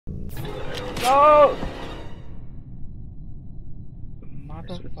No!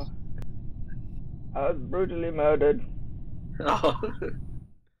 Motherfucker. I was brutally murdered. Oh.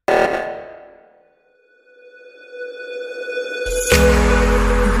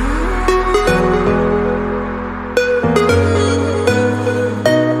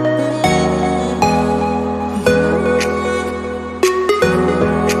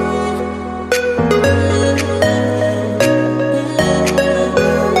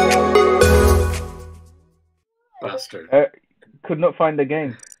 Bastard. Could not find the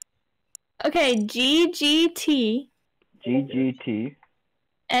game. Okay, GGT. GGT.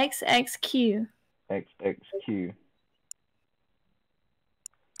 XXQ. XXQ.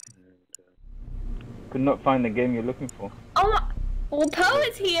 Could not find the game you're looking for. Oh my... Well,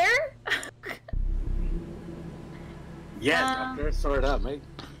 Poet's here! Yeah, Doctor, sort it out, mate.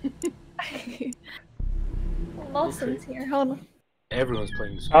 Lawson's here, hold on. Everyone's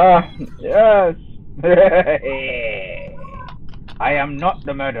playing this. Yes! I am not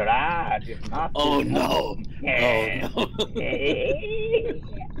the murderer. Oh no! Yeah. Oh no!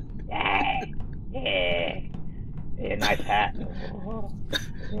 Yeah, nice hat.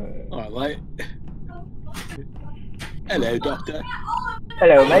 Alright, hello, Doctor.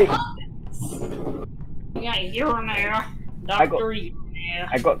 Hello, mate. Yeah, you're there. Doctor,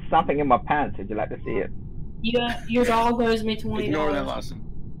 I got something in my pants. Would you like to see it? Yeah, your dog owes me $20. Ignore that, Lawson.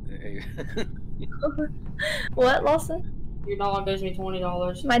 What, Lawson? Your dog owes me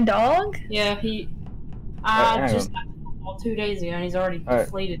 $20. My dog? Yeah, I just got the football 2 days ago and he's already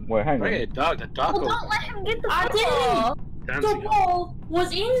deflated. Wait, hang on. Hey, the dog. Well, don't let him get the I football. The ball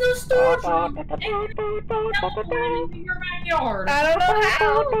was in the storage room and in your backyard. I don't know how.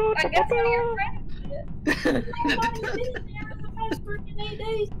 I guess one of your friends did.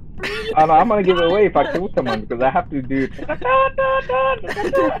 I'm gonna give it away if I kill someone because I have to do. Stop.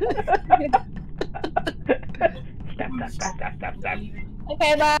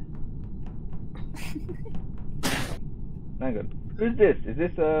 Okay, bye. Hang on. Who's this? Is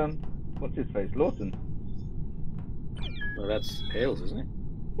this what's his face? Lawson. Well, that's Hales, isn't it?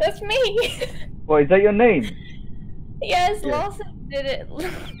 That's me. Well, is that your name? Yes, Yeah. Lawson did it.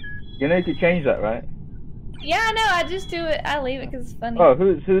 You need to change that, right? Yeah, I know. I just do it. I leave it because it's funny. Oh,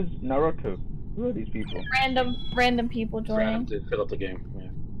 who's Naruto? Who are these people? Random people joining. To fill up the game.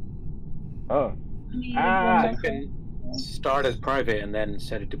 Yeah. Oh. You can start as private and then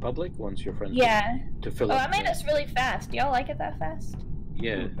set it to public once your friends. Yeah. To fill Oh, up. I made us really fast. Y'all like it that fast?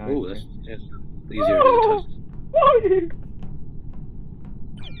 Yeah. Okay. Ooh, that's easier to do.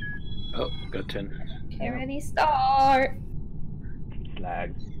 Oh, got 10. Okay, ready, start.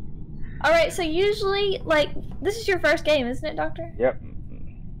 Slag. Alright, so usually, like, this is your first game, isn't it, Doctor? Yep.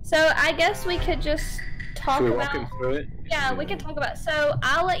 So I guess we could just talk Should we walk about... him through it? Yeah, we can talk about... So,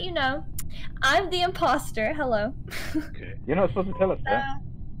 I'll let you know. I'm the imposter. Hello. Okay. You're not supposed to tell us that.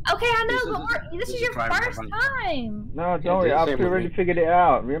 Okay, I know, This but this is your first time. No, don't worry. I've already figured it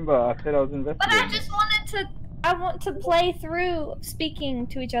out. Remember, I said I was investigating. But I just wanted to... I want to play through speaking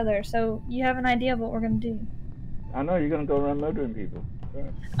to each other, so you have an idea of what we're gonna do. I know, you're gonna go around murdering people.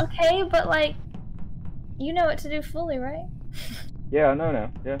 Right. Okay, but like... You know what to do fully, right? Yeah, I know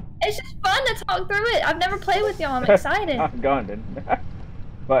now. Yeah. It's just fun to talk through it. I've never played with y'all. I'm excited. Go on then.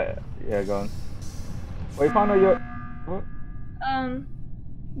 But yeah, go on. Well, you found out your what?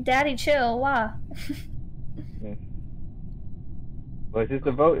 Daddy, chill. Why? Yeah. Well, is this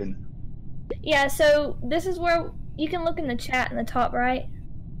the voting? Yeah. So this is where you can look in the chat in the top right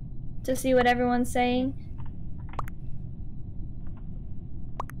to see what everyone's saying.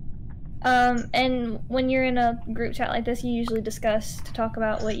 And when you're in a group chat like this, you usually discuss to talk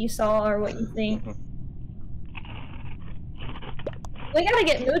about what you saw or what you think. We gotta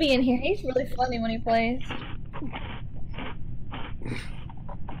get Moody in here. He's really funny when he plays.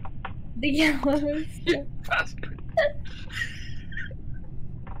 The yellows. You bastard.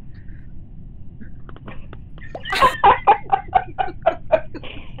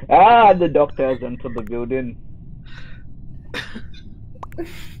 The doctor has entered the building.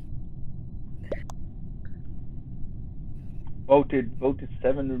 Voted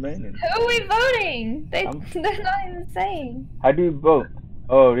 7 remaining. Who are we voting? They're not even saying. How do you vote?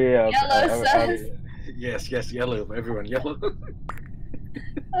 Oh yeah. Yellow says. Yes, yellow. Everyone yellow.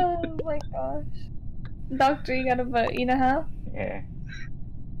 Oh my gosh. Doctor, you gotta vote. You know how? Yeah.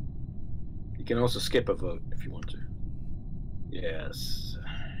 You can also skip a vote if you want to. Yes.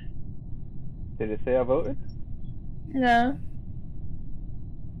 Did it say I voted? No.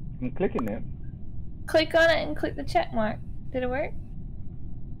 I'm clicking it. Click on it and click the check mark. Did it work?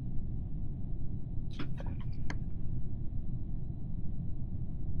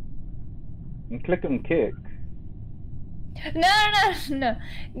 And click on kick. No.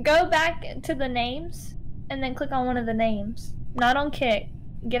 Go back to the names and then click on one of the names. Not on kick.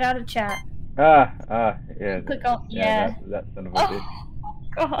 Get out of chat. Yeah. Click on yeah. That's son of a bitch.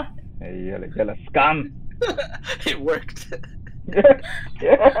 God. Hey, yellow scum. It worked.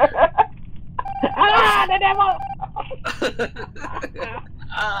 Ah, the devil!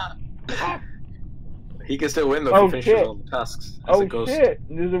 He can still win though if he finishes all the tasks as a ghost. Shit!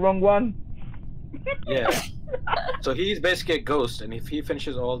 This is the wrong one. Yeah. So he's basically a ghost, and if he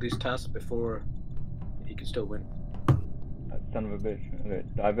finishes all these tasks before, he can still win. That son of a bitch. Okay,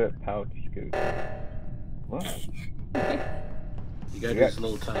 divert power to scoot. What? You gotta do these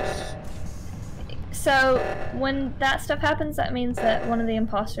little tasks. So when that stuff happens, that means that one of the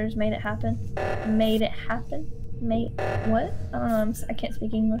imposters made it happen. Made it happen? Made what? I can't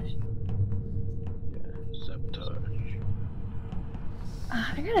speak English. Yeah, sabotage.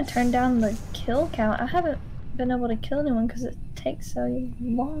 I gotta turn down the kill count. I haven't been able to kill anyone because it takes so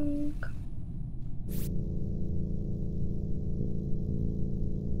long.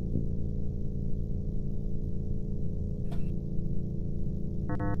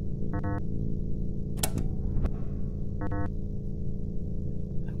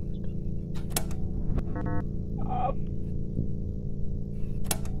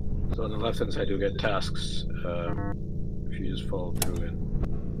 So on the left hand side you'll get tasks if you just follow through and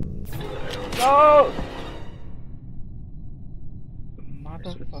No!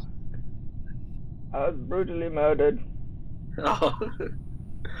 Motherfucker. I was brutally murdered. Oh.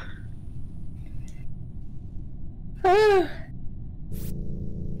 Oh,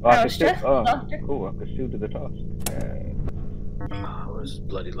 I Oh, could shoot. stressful, Oh, doctor. cool. I could shoot to the task. Oh, those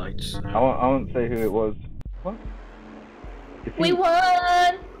bloody lights. I won't say who it was. What? We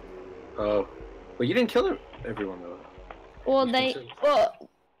won! Oh. Well, you didn't kill everyone though. Well,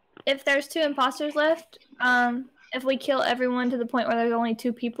 if there's 2 imposters left, if we kill everyone to the point where there's only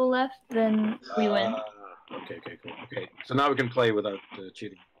 2 people left, then we win. Okay, cool. Okay, so now we can play without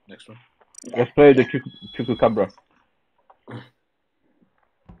cheating. Next one. Let's play the Chupacabra.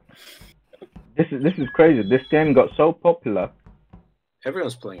 This is crazy. This game got so popular.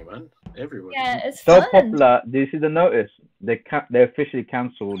 Everyone's playing, man. Everyone. Yeah, it's So fun. popular. Do you see the notice? They officially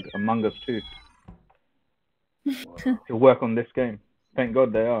cancelled Among Us 2 to work on this game. Thank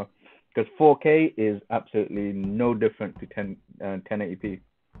God they are, because 4K is absolutely no different to 1080p.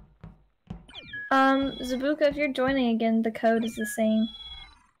 Zabooka, if you're joining again, the code is the same.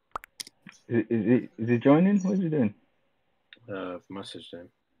 Is he joining? What is he doing? Message him.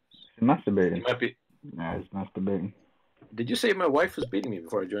 He's masturbating. He might be. Nah, he's masturbating. Did you say my wife was beating me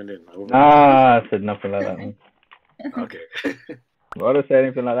before I joined in? Nah, I said nothing like that, man. Okay. Why would I say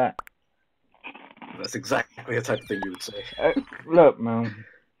anything like that? That's exactly the type of thing you would say. Look, man.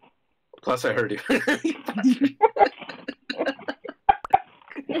 Plus, I heard you.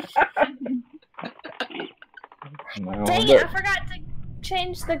 No, Dang it, I forgot to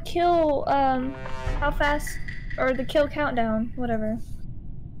change the kill, how fast, or the kill countdown, whatever.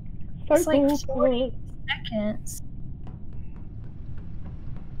 It's like 40 seconds.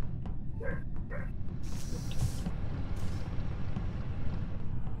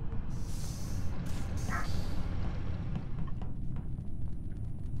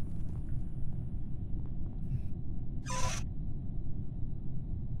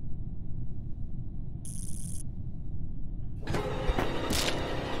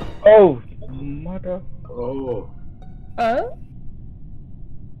 Oh, mother. Oh. Oh?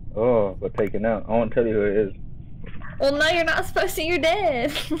 Oh, we're taken out. I won't tell you who it is. Well, no, you're not supposed to, you're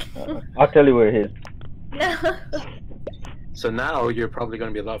dead. I'll tell you where it is. No. So now you're probably going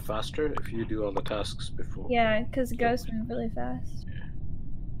to be a lot faster if you do all the tasks before. Yeah, because ghosts move really fast.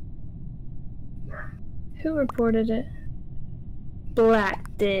 Who reported it?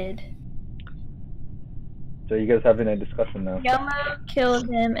 Black did. So you guys having a discussion now? Yellow killed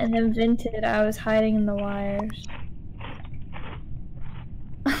him and then vented. I was hiding in the wires.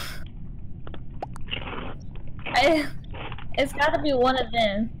 It's got to be one of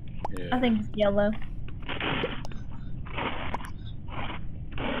them. Yeah. I think it's yellow.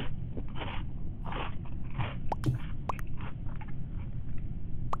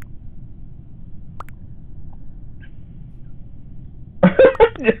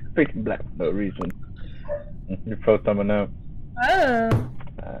 Just picking black for no reason. You throw someone out. Oh.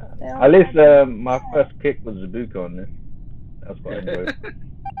 At least my first kick was Zabooka on this. That's what I enjoyed.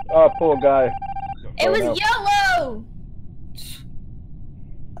 Oh, poor guy. It was yellow!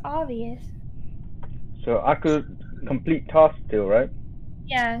 Obvious. So I could complete tasks still, right?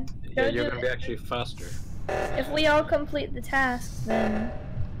 Yeah. Yeah, you're going to be actually faster. If we all complete the tasks, then...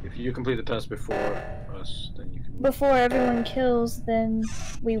 If you complete the task before us, then you can win. Before everyone kills, then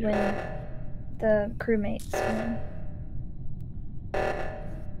we win. The crewmates win.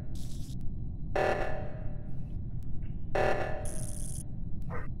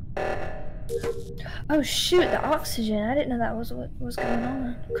 Oh shoot, the oxygen. I didn't know that was what was going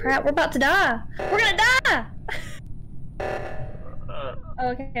on. Crap, we're about to die! We're gonna die! Oh,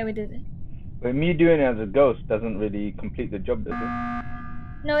 okay, we did it. But me doing it as a ghost doesn't really complete the job, does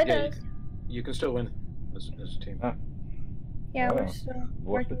it? No, it Yeah, does. You can still win as a team. Ah. Yeah, Oh. we're still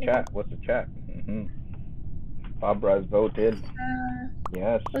What's the working chat? What's the chat? Barbara's voted.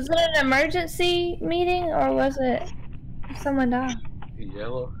 Yes. Was it an emergency meeting or was it someone died?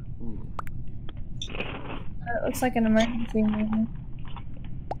 Yellow. It looks like an emergency meeting.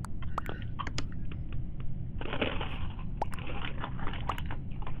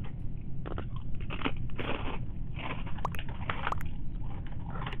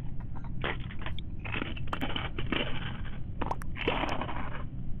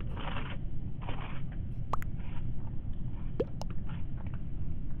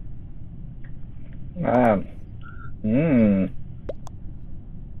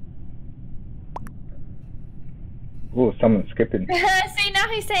 Oh, someone's skipping. See, now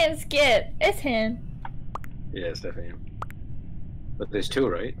he's saying skip. It's him. Yeah, it's definitely him. But there's two,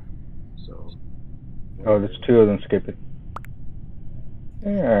 right? So. Oh, there's two of them skipping.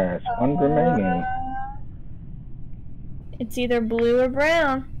 Yes, one remaining. It's either blue or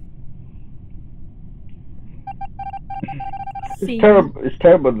brown. It's terrible. It's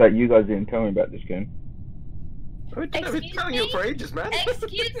terrible that you guys didn't tell me about this game. I've been telling you for ages, man.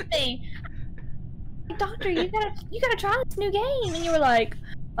 Excuse me. Doctor, you gotta try this new game, and you were like,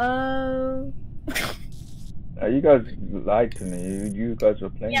 oh. You guys lied to me. You guys were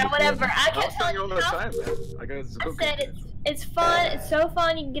playing. Yeah, whatever. I I'll kept tell telling you all you the how. time, man. I got Zabooka. I said it's fun. It's so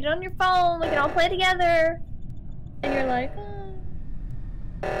fun. You can get it on your phone. We can all play together. And you're like, oh.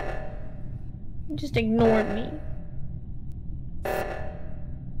 You just ignored me.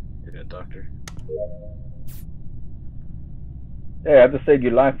 Yeah, doctor. Yeah, I just saved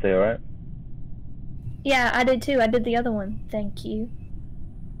your life there, right? Yeah, I did too. I did the other one. Thank you.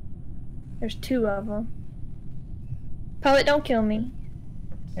 There's two of them. Poet, don't kill me.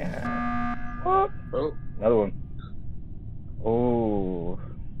 Yeah. What? Oh. Another one. Oh.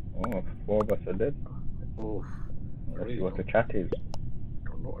 Oh, 4 of us are dead. Oh. Let's see what the chat is. I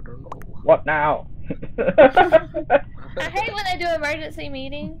don't know. What now? I hate when they do emergency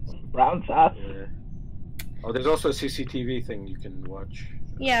meetings. Brown sauce. Yeah. Oh, there's also a CCTV thing you can watch.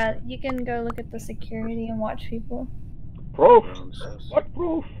 Yeah, you can go look at the security and watch people. Proof? Brown sauce. What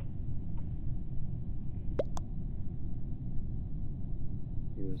proof?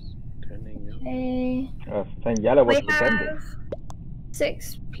 He was turning yellow. Hey, Saying yellow was we pretending. have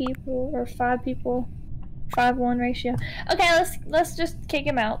 6 people or 5 people, 5-1 ratio. Okay, let's just kick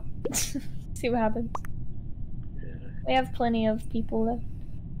him out. See what happens. Yeah. We have plenty of people left.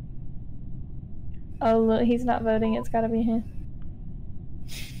 Oh look, he's not voting. It's got to be him.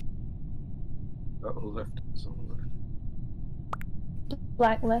 Oh, who left? Someone left.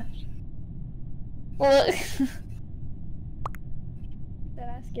 Black left. Well, look. Did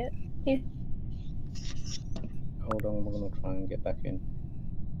I skip? He... Hold on, we're gonna try and get back in.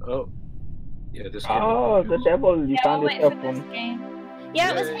 Oh. Yeah, this game. Oh, the devil! You Yeah, found we'll wait yourself for this one. game.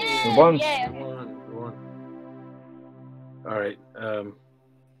 Yeah, it was Yay. him! One. Yeah. We won. Alright,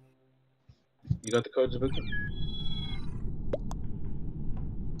 you got the code, Zabooka?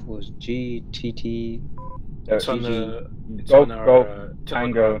 It was GTT. It's on the. It's Golf, on our, golf,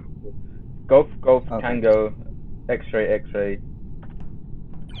 tango. Golf, golf, Okay. tango. X-ray, X-ray.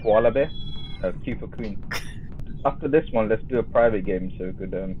 Koala bear. Q for queen. After this one, let's do a private game so we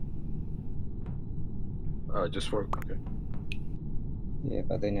could Just for okay. Yeah,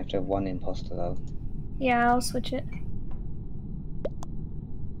 but then you have to have one imposter though. Yeah, I'll switch it.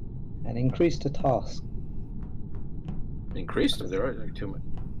 And increase the task. Increase them. They're like too much.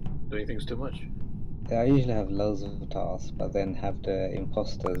 Doing things too much. Yeah, I usually have loads of tasks, but then have the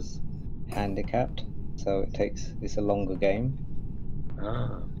imposters handicapped, so it's a longer game.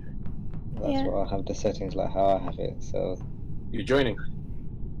 Ah. That's Yeah. what I have the settings like how I have it. So You're joining.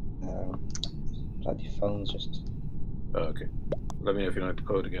 bloody phone's just. Oh, okay. Let me know if you know the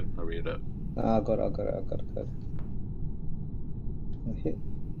code again. I'll read it out. I got it. Good. Hit.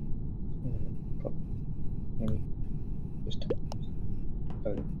 Maybe just.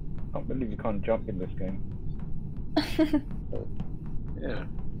 I can't believe you can't jump in this game. Yeah.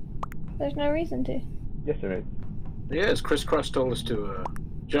 There's no reason to. Yes, there is. Yes, Crisscross told us to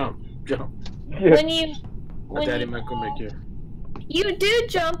jump. Yeah. When you Daddy Michael make you. You do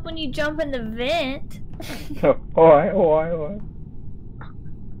jump when you jump in the vent. Alright.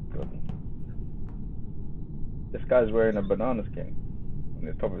 This guy's wearing a banana skin on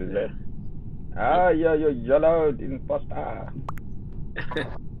the top of his head. Ah, yeah, you're yellow imposter.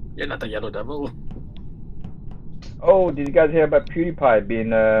 You're not the yellow devil. Oh, did you guys hear about PewDiePie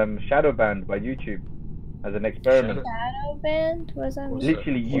being shadow banned by YouTube as an experiment? Shadow band? What does that mean?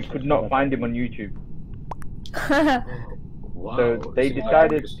 Literally, you could not find him on YouTube. Wow. So they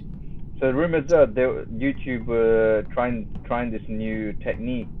decided. So rumors are YouTube were trying this new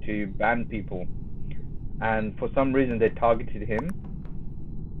technique to ban people, and for some reason they targeted him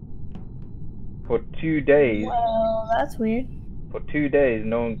for 2 days. Well, that's weird. For 2 days,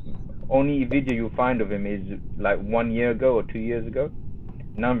 only video you'll find of him is like 1 year ago or 2 years ago.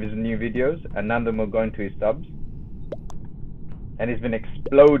 None of his new videos, and none of them are going to his subs. And he's been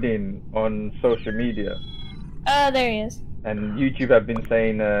exploding on social media. Oh, there he is. And YouTube have been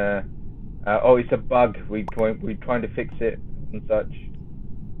saying, oh, it's a bug. We're trying to fix it and such.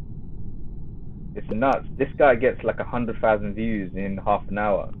 It's nuts. This guy gets like 100,000 views in half an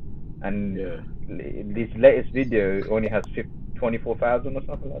hour, and this latest video only has 24,000 or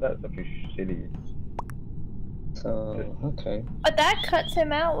something like that. Something silly. So okay. But that cuts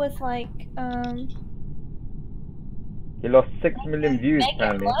him out with like He lost 6 million views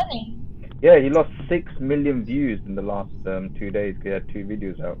apparently. Money. Yeah, he lost 6 million views in the last 2 days. He had 2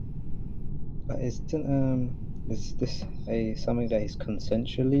 videos out. But is this something that he's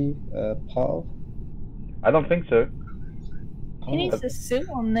consensually part of? I don't think so. He needs to sue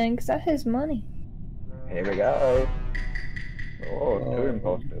him then, because that's his money. Here we go. Oh, 2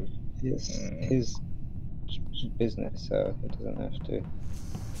 imposters. It's his business, so he doesn't have to do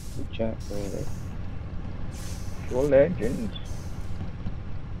jack really. Pure legends.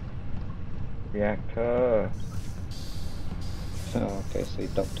 Reactor. Oh, okay, so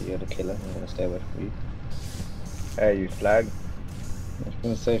Doctor, you're the killer. I'm gonna stay away from you. Hey, you slag. I was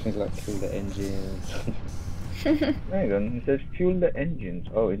gonna say things like kill the engines. Hang on, it says fuel the engines.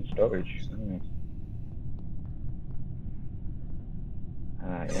 Oh, in storage.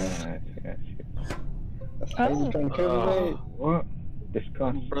 Ah, yeah, yes. That's how you're trying to kill me. What?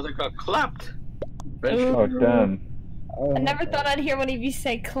 Disgust. Brother got clapped. Oh, damn. I never thought I'd hear one of you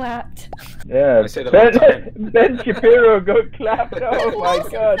say clapped. Yeah, I say that all the time. Ben Shapiro got clapped. Oh my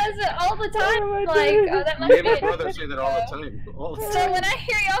Wilson god. says it all the time. Oh my like, God. that must Me and be my a brother different say that all the show. time. All the So time. when I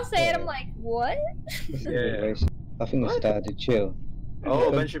hear y'all say it, I'm like, what? Yeah. I think it's Daddy Chill.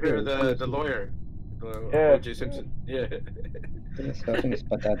 Oh, Ben Shapiro, the lawyer. Yeah. O.J. Simpson. Yeah. Yes, I think it's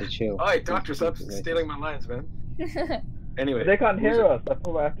by Daddy Chill. All right, doctor, stop stealing my lines, man. Anyway. They can't hear us. I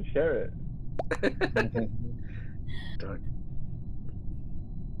thought I have to share it. Doug.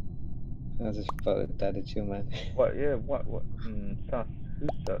 I just voted Daddy Chill, man. What? Yeah. What? Sus.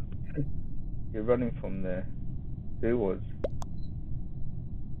 Who's sus? You're running from there. Who was?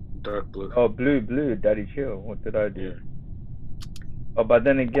 Dark blue. Oh, blue. Daddy Chill. What did I do? Oh, but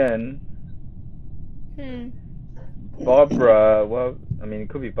then again, Barbara. Well, I mean, it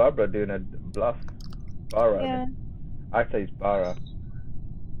could be Barbara doing a bluff. Bara. Yeah. I say it's Bara.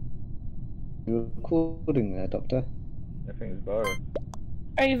 You recording there, Doctor? I think it's Bara.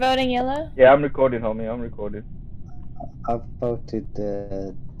 Are you voting yellow? Yeah, I'm recording, homie. I'm recording. I voted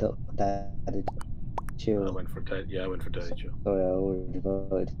Daddy Chill. I went for Daddy. Yeah, I went for Daddy Chill. Sorry, I already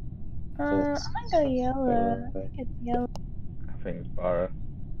voted. I'm gonna go yellow. I think it's yellow. I think it's Bara.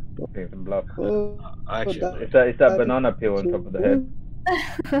 I think it's a bluff. Actually, It's that banana peel on top of the head.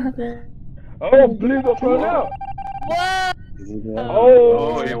 Oh, blue got thrown out. Whoa!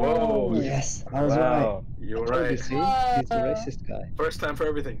 Oh, whoa. Yes, I was wow. right. You're I told you, right. see? He's the racist guy. First time for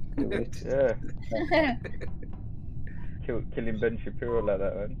everything. You're racist. Yeah, killing Ben Shapiro like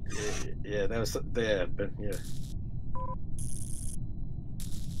that, man. Yeah, that was Ben. Yeah.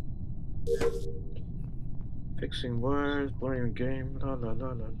 Fixing words, playing game, la la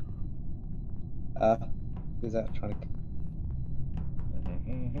la la. Who's that trying to?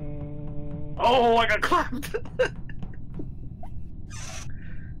 Oh, I got clapped!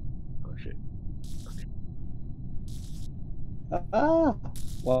 Oh shit.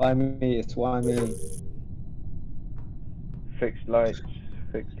 Why me? It's why me. Fixed lights.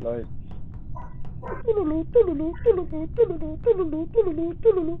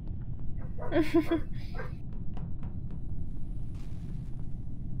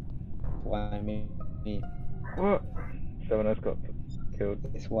 Why me? What? Someone else got killed.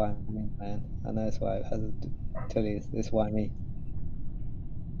 It's why me, man. I know it's why I had to tell you. It's why me.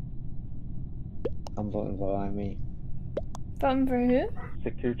 I'm voting for why me. Voting for who?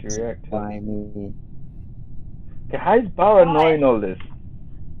 Security reactor. Why me? Okay, how is Barra knowing all this?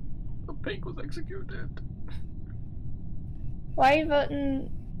 The pig was executed. Why are you voting?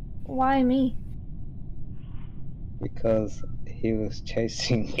 Why me? Because he was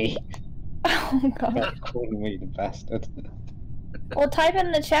chasing me. Oh god. Kept calling me the bastard. Well, type it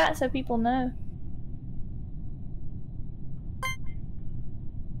in the chat so people know.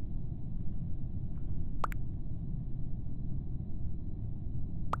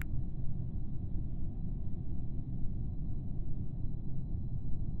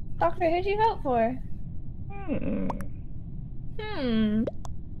 Doctor, who'd you vote for? Hmm. Hmm.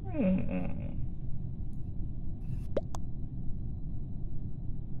 Hmm.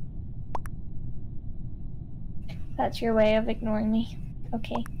 That's your way of ignoring me.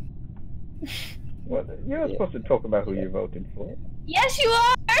 Okay. What? You're supposed to talk about who you voted for. Yes, you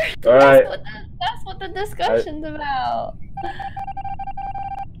are! Alright. That's what the discussion's about.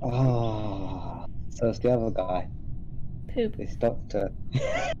 Oh, so it's the other guy. Poop. It's Doctor.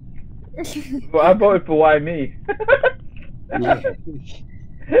 Well, I voted for why me. Yeah.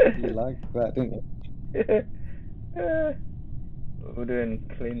 You liked that, didn't you? We're doing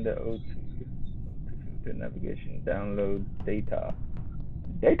clean the O2 filter navigation, download data.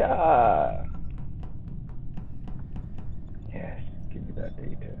 Data! Yes, give me that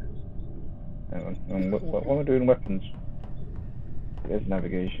data. Hang on, what am I doing? Weapons. There's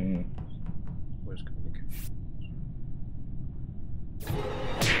navigation. Where's communication?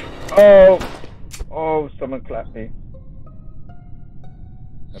 Oh, someone clapped me.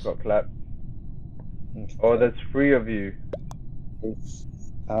 I got clapped. Oh, there's 3 of you. It's...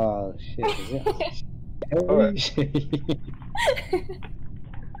 Oh shit, is it? Alright.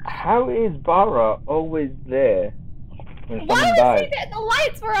 How is Barra always there when Why someone was dies? he there? The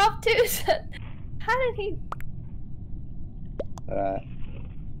lights were off too. So how did he? Alright.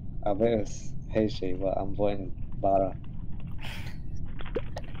 I bet it's HaeShay, but I'm voting Bara.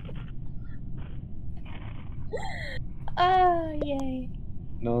 Oh, yay.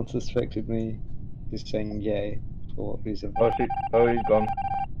 No one suspected me. Just saying yay. For what reason? Oh, shit. Oh, he's gone.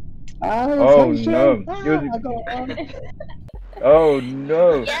 Oh no. Oh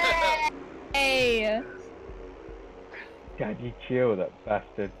no. Yay! Daddy, chill, that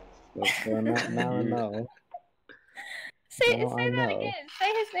bastard. So now I know Say Now I that know. again.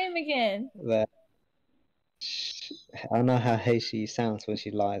 Say his name again. that. I know how HaeShay sounds when she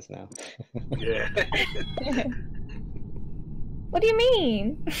lies now. Yeah. What do you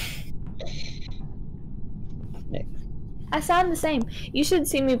mean? Next. I sound the same. You should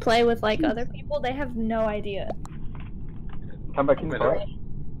see me play with like other people. They have no idea. Come back in, correct?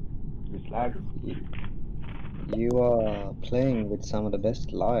 This lag. You are playing with some of the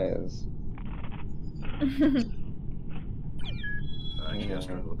best liars. Actually, I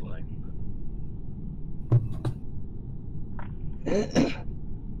struggle with lying.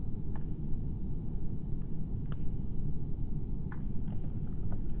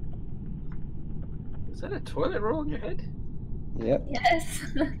 Is that a toilet roll on your head? Yep. Yes.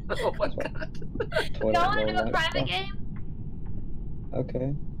 Oh my god. Toilet Y'all wanna roll do a like private stuff. game?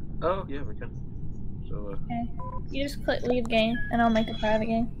 Okay. Oh yeah, we can. So Okay. You just click leave game, and I'll make a private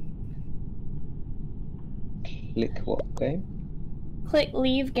game. Click what game? Click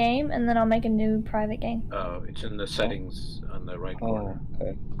leave game, and then I'll make a new private game. oh, it's in the settings on the right corner. Oh,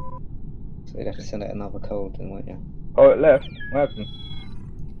 okay. So you'd have to send it another code then, won't you? Oh, it left. What happened?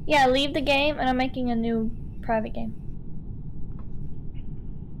 Yeah, leave the game, and I'm making a new private game.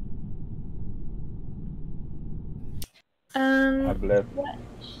 I've left. What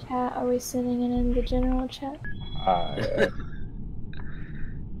chat are we sitting in the general chat?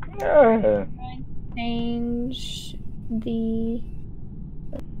 Yeah. Change the...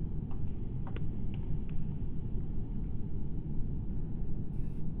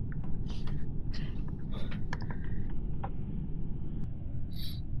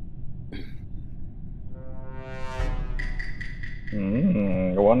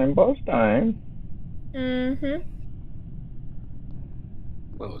 One in boss time. Mm-hmm.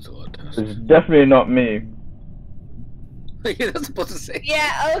 Well, it's a lot of tasks. It's definitely not me. You're not supposed to say.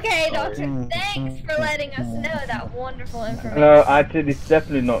 Yeah, okay, Oh, Doctor. yeah. Thanks for letting us know that wonderful information. No, I said it's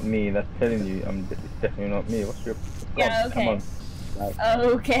definitely not me. That's telling you. It's definitely not me. What's your problem? Yeah, okay. Come on.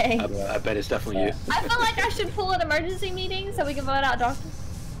 Okay. I bet it's definitely you. I feel like I should pull an emergency meeting so we can vote out Doctor.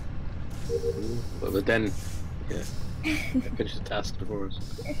 But then, yeah, finish the task before us.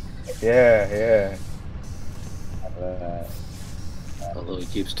 Yeah. Although he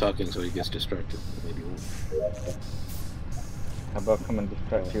keeps talking, so he gets distracted. Maybe he won't. How about come and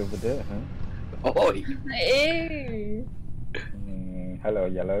distract you over there, huh? Oh, Ew. Hello,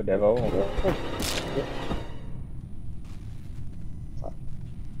 yellow devil.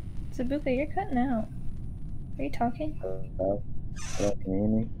 Zabooka, you're cutting out. Are you talking? Hello, can you hear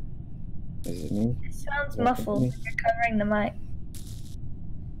me? Is it me? It sounds Yeah, muffled. me. You're covering the mic.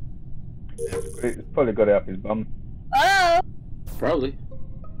 He's probably got it up his bum. Oh! Probably.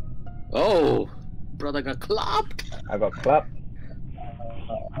 Oh, brother got clapped. I got clapped.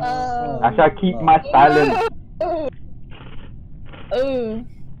 Oh. I shall keep my silence. Ooh.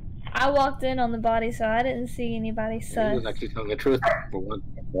 I walked in on the body, so I didn't see anybody He sus. was actually telling the truth for one.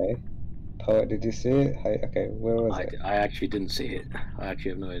 Okay. Poet, did you see it? Okay, where was it? I actually didn't see it. I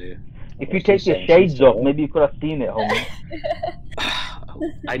actually have no idea. If What you was take she your saying? shades She said off, what? maybe you could have seen it, homie.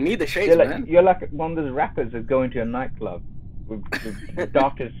 I need the shades, man. You're like one of those rappers that's going to a nightclub with the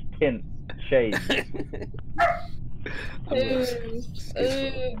darkest tint shades. Ooh,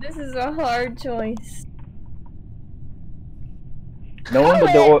 this is a hard choice. No wonder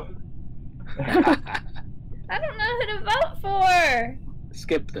the. I don't know who to vote for.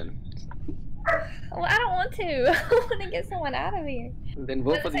 Skip then. Well, I don't want to. I want to get someone out of here. Then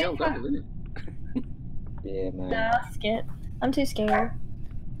vote for the young couple, innit? Yeah, man. No, skip. I'm too scared.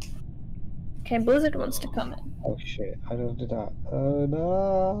 Okay, Blizzard wants to come in. Oh shit, I don't do that. Oh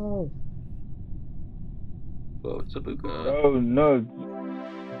no! Oh, Zabooka. Oh no!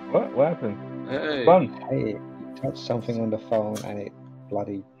 What happened? Hey. Fun. Hey, touch something on the phone and it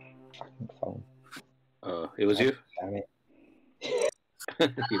bloody fucking phone. It was you? Damn it. Oh,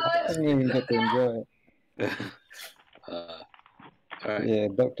 I didn't even get to enjoy it. Alright. Yeah,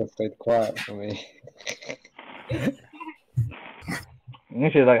 doctor stayed quiet for me.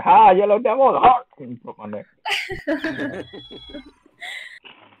 And she's like, "Ha, yellow devil, ha!" And put my neck.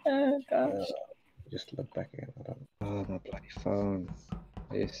 Oh gosh. Just look back again. Oh, my bloody phone.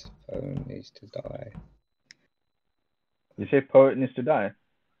 This phone needs to die. You say poet needs to die?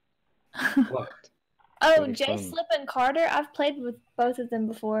 What? Oh, Bloody Jay phone. Slip and Carter. I've played with both of them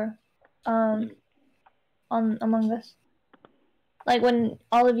before. On Among Us. Like when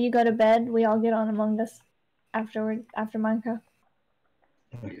all of you go to bed, we all get on Among Us after Minecraft.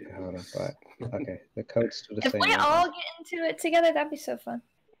 Okay, hold on. Right. Okay, the code's still the If same. we right? all get into it together, that'd be so fun.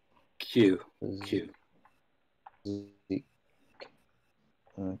 Q.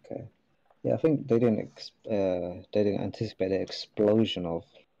 Okay. Yeah, I think they didn't anticipate the explosion of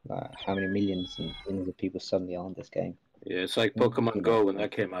how many millions and billions of people suddenly are on this game. Yeah, it's like Pokemon Go when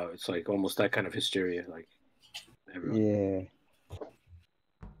that came out. It's like almost that kind of hysteria. Like everyone. Yeah.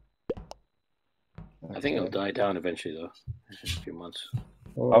 I think it'll die down eventually, though. In a few months.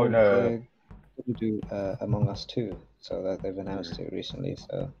 Well, Oh, no. We do Among Us 2, so that they've announced it recently.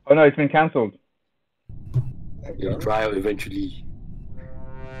 So Oh no, it's been cancelled. It'll dry out eventually.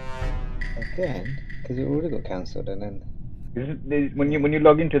 again, because it already got cancelled, and then When you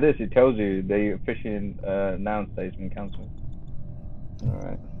log into this, it tells you they officially announced that it's been cancelled. all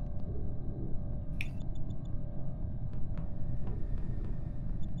right.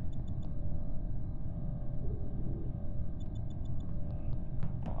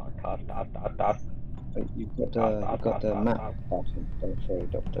 Task. But you've got the map button. Oh, sorry,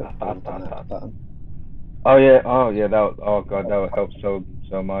 Doctor. The map button. Oh yeah, oh god, that would help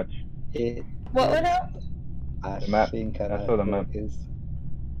so much. What would help? I The map. think I saw the map. is.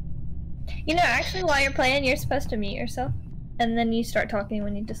 You know, actually, while you're playing, you're supposed to mute yourself, and then you start talking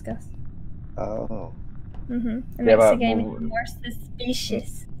when you discuss. Oh. It Yeah, makes but the game even more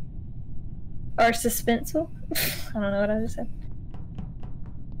suspicious. Or suspenseful? I don't know what I just said.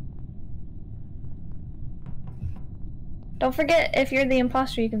 Don't forget, if you're the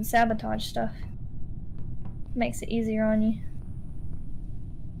imposter, you can sabotage stuff. Makes it easier on you.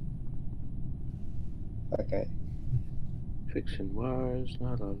 Okay. Fixing wires,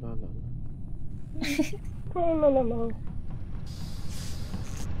 la la la la. La, la, la.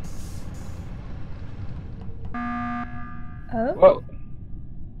 Oh? Whoa,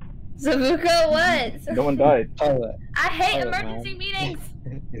 Zabooka, what? no one died. Poet. I hate Oh, emergency man. meetings!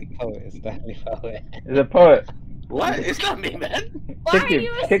 Poet is definitely poet. It's a poet. What? It's not me, man. Why Kick are him,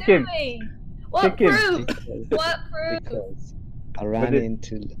 you kick him. assuming? What Kick him. proof? Because, What proof? because I ran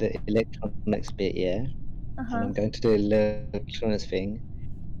into the electronics bit, yeah? And I'm going to do the electronics thing,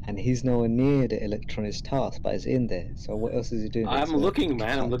 and he's nowhere near the electronics task, but it's in there. So what else is he doing? I'm So looking,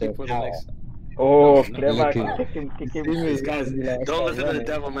 man. I'm cut looking the for the power. next. Oh, No, clever. looking. Kick him. These guys, You'd be like, don't "Stop listen to the running."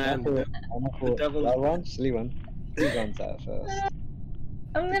 devil, man. The devil- I'll run, Lee run. He runs out first.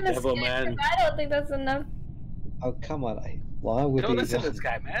 I'm gonna Devil skip man. because I don't think that's enough. Oh, come on. Why would Don't he listen to run? this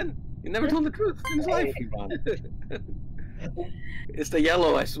guy, man. He never told the truth in his life. He run. It's the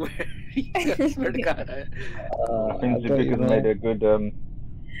yellow, I swear. I swear to God. I think I bet you Zabooka's know. made a good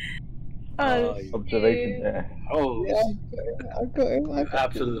Observation there. Oh, Yeah, I got him. I got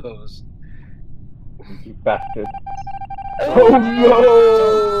him. absolute hose. You bastard. Oh,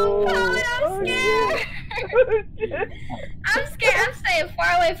 no! I'm scared. I'm scared. I'm staying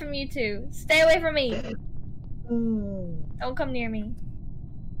far away from you two. Stay away from me. Don't come near me.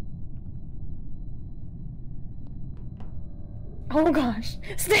 Oh gosh.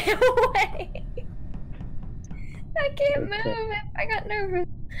 Stay away. I can't move. I got nervous.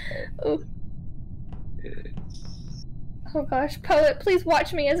 Ooh. Oh gosh, Poet, please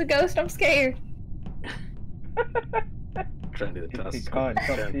watch me as a ghost. I'm scared. Trying to do the task. He can't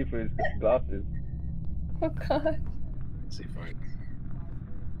see through his glasses. Oh god. Let's see if I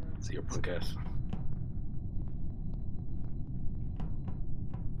see your punk ass.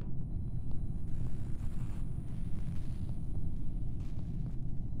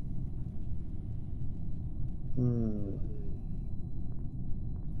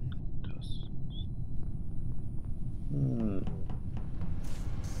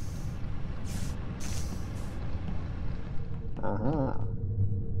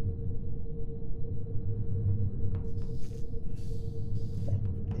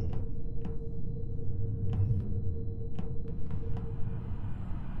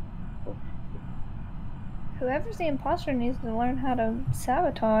 Whoever's the imposter needs to learn how to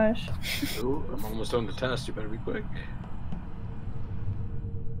sabotage. Oh, I'm almost on the task. You better be quick.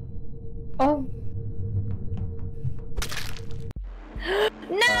 Oh.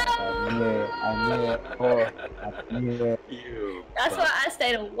 No! I knew it. You. That's why I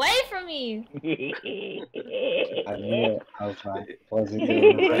stayed away from you. I knew it. I was like, what's he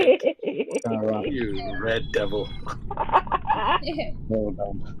doing? You red devil. Well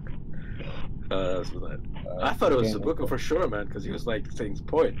done. That's what I thought it was Zabooka for sure, man, because he was like saying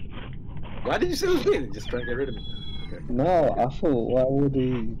point. Why did you say it was me? Just trying to get rid of me. Okay. No, I thought, why would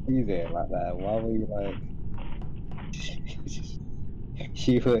he be there like that? Why were you like...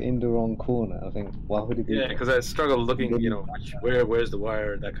 you were in the wrong corner, I think. Why would he be Yeah, there? because I struggled looking, you know, where's the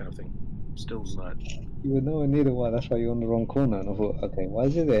wire, that kind of thing. Still not. You were nowhere near the wire, that's why you're on the wrong corner. And I thought, okay, why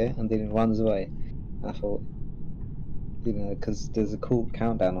is he there? And then he runs away. And I thought, you know, because there's a cool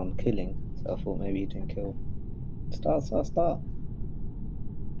countdown on killing. So I thought maybe he didn't kill. Start.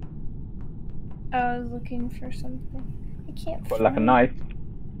 I was looking for something. I can't What, like a knife?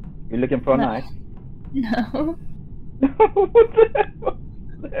 You're looking for a knife? No. What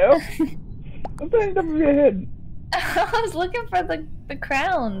the hell? What's that top of your head? I was looking for the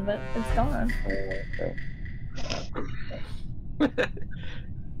crown, but it's gone.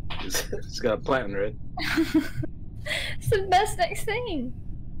 It's got a plant in it. It's the best next thing.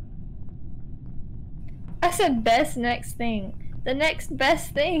 I said best next thing. The next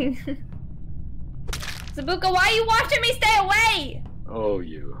best thing. Zabooka, why are you watching me? Stay away! Oh,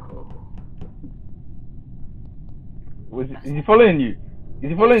 you. Is he following you? Is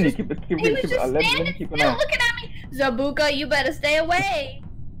he following you? Keep it. He was just standing still looking at me. Zabooka, you better stay away.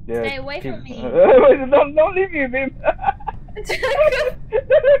 Yeah, stay away from me. Don't leave me with him.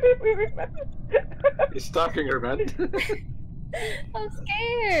 He's stalking her, man. I'm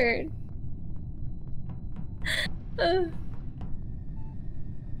scared.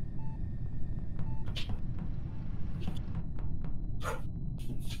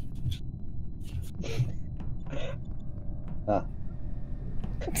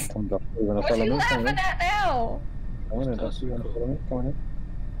 Come on, you wanna What follow are you me? laughing at now? Come on, Doc, you wanna follow me? Come on in.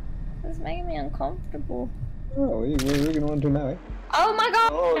 It's making me uncomfortable. Oh, what are you gonna want to do now, eh? Oh my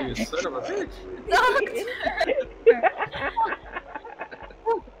god! Oh, you son of a bitch.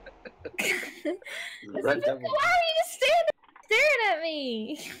 Red devil. Why are you just staring at me?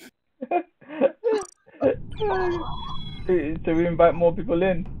 So we invite more people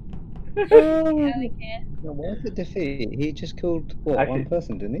in. Yeah, we can. No, why is it defeat? He just killed what, Actually, one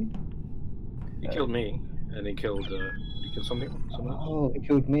person, didn't he? He killed me, and he killed someone else. Oh, he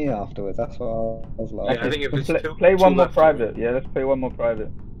killed me afterwards. That's what I was like. Yeah, I think if it's play one more private. Yeah, let's play one more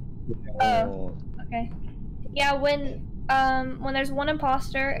private. Oh, okay. Yeah, when there's one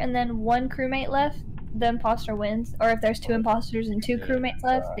imposter and then one crewmate left, the imposter wins. Or if there's two imposters and two crewmates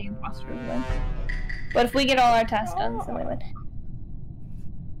left, the imposter wins. But if we get all our tasks done, then we win.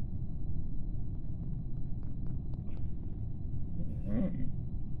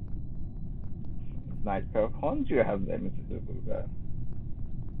 Nice pair of horns you have there, Mrs. Zabooka.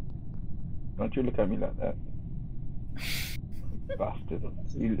 Don't you look at me like that. You bastard.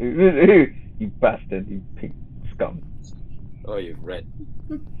 You bastard, you pig scum. Oh, you red.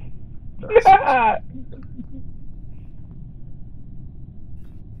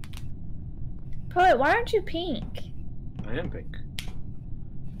 Poet, why aren't you pink? I am pink.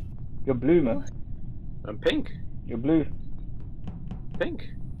 You're blue, man. I'm pink. You're blue. Pink.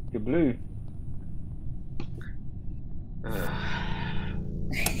 You're blue.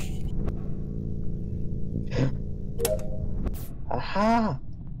 Aha!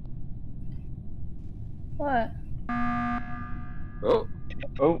 What? Oh.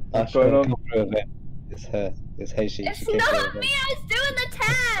 Oh, I what's going on? It's her. It's HaeShay. It's not me. I was doing the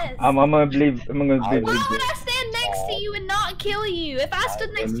test. I'm gonna believe. I'm gonna Why believe. would I stand next to you and not kill you? If I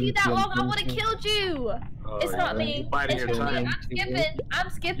stood next to you that long, I would have killed you. It's not me. It's not me. I'm skipping. I'm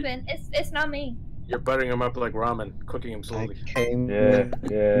skipping. It's not me. You're buttering him up like ramen, cooking him slowly. Yeah,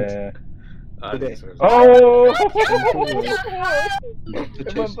 yeah. Oh! Thanks a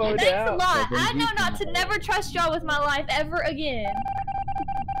lot. I know not to never trust y'all with my life ever again.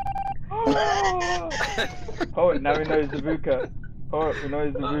 Oh, now we know Zabooka. Oh, we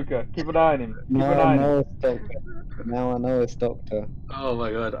know Zabooka. Keep an eye on him. Keep an eye on him. Now I know it's Doctor. Oh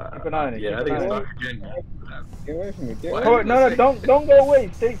my god. Keep an eye on him. Yeah, I think it's Doctor again. Get away from me. Oh, no, don't go away.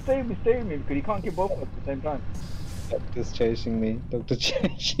 Stay with me, because you can't kill both of us at the same time. Doctor's chasing me. Doctor's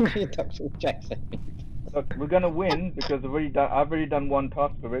chasing me. Doctor's chasing me. Look, we're gonna win because I've already done one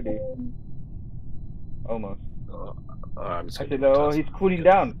task already. Almost. I'm Actually, no, he's cooling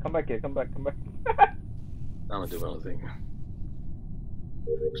down. Come back here. Come back. I'm gonna do my own thing.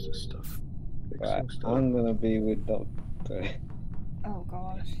 Fix this stuff. Right, I'm gonna be with Doctor. Oh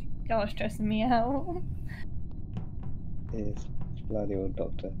gosh, y'all are stressing me out. It's bloody old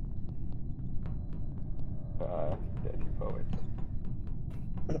Doctor. Dirty poet.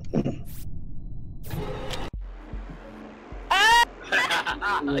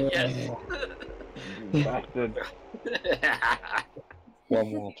 Yes. Bastard.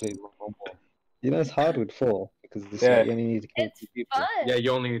 One more, please. One more. You know it's hard with 4 because it's Yeah. like you only need to kill 2 people. Fun. Yeah,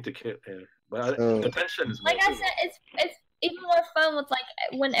 you only need to kill him. But the tension is Like I said, it's even more fun with like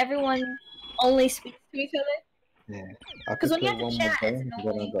when everyone only speaks to each other. Yeah. I Because could when you play have to one chat, more it's game, then I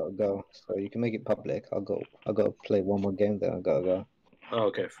annoying. gotta go. So you can make it public. I'll go play one more game, then I gotta go. Oh,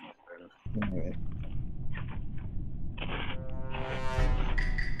 okay. Fair enough. Anyway.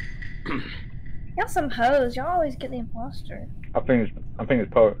 Y'all some hoes. Y'all always get the imposter. I think it's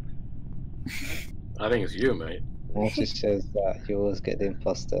poet. I think it's you, mate. Mostly says that you always get the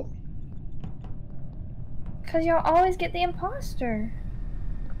imposter. Cause y'all always get the imposter.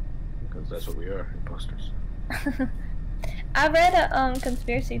 Because that's what we are, imposters. I read a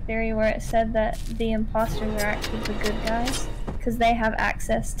conspiracy theory where it said that the imposters are actually the good guys because they have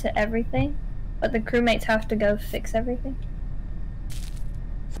access to everything, but the crewmates have to go fix everything.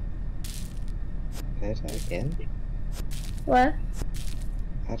 Say that again? What?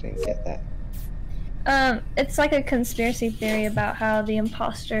 I didn't get that. It's like a conspiracy theory about how the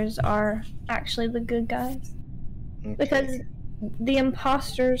imposters are actually the good guys. Okay. Because the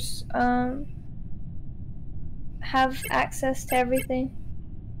imposters, have access to everything.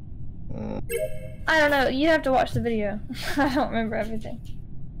 I don't know, you have to watch the video. I don't remember everything.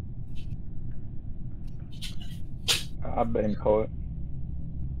 I blame poet.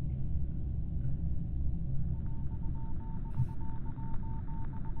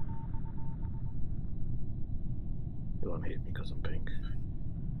 You don't hate me because I'm pink.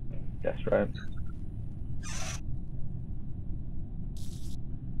 That's right.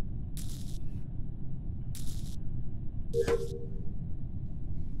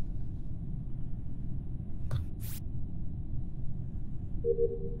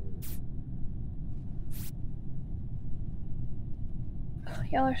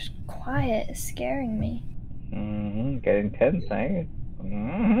 Y'all are quiet, it's scaring me. Getting tense, eh?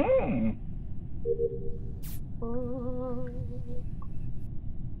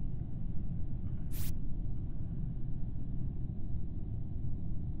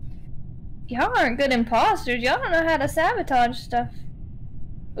 Y'all aren't good imposters. Y'all don't know how to sabotage stuff.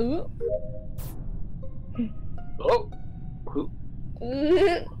 Ooh. Oh! Who?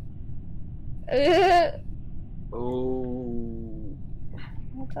 Ooh. Oh.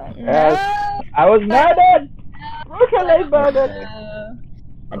 I don't know. I was murdered! Brutally murdered!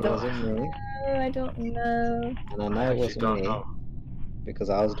 I don't know. And I know it wasn't me because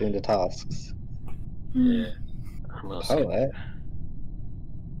I was doing the tasks. Yeah. Poet.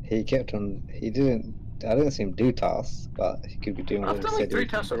 He kept on. I didn't see him do tasks, but he could be doing what I've he done said. like 3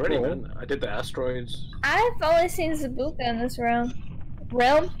 tasks already, man. I did the asteroids. I've only seen Zabooka in this round.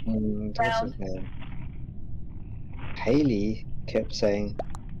 Realm? What's his name? Haley kept saying,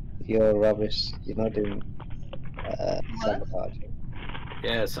 "You're rubbish. You're not doing sabotaging."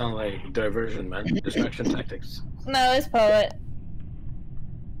 Yeah, it sounds like diversion, man. Distraction tactics. No, it's Poet.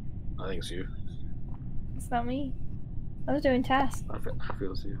 I think it's you. It's not me. I was doing tasks. I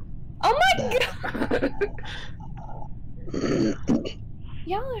feel it's you. Oh my god!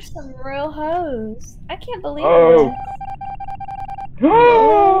 Y'all are some real hoes. I can't believe Oh.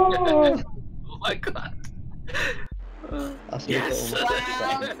 this. Oh my god. Yes.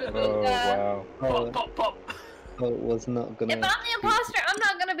 Oh wow. Pop, pop, pop. It was not gonna. If I'm the imposter, I'm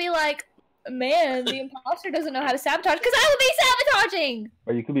not gonna be like, man, the imposter doesn't know how to sabotage, because I will be sabotaging!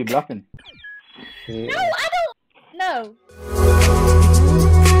 Or you could be bluffing. Yeah. No, I don't. No.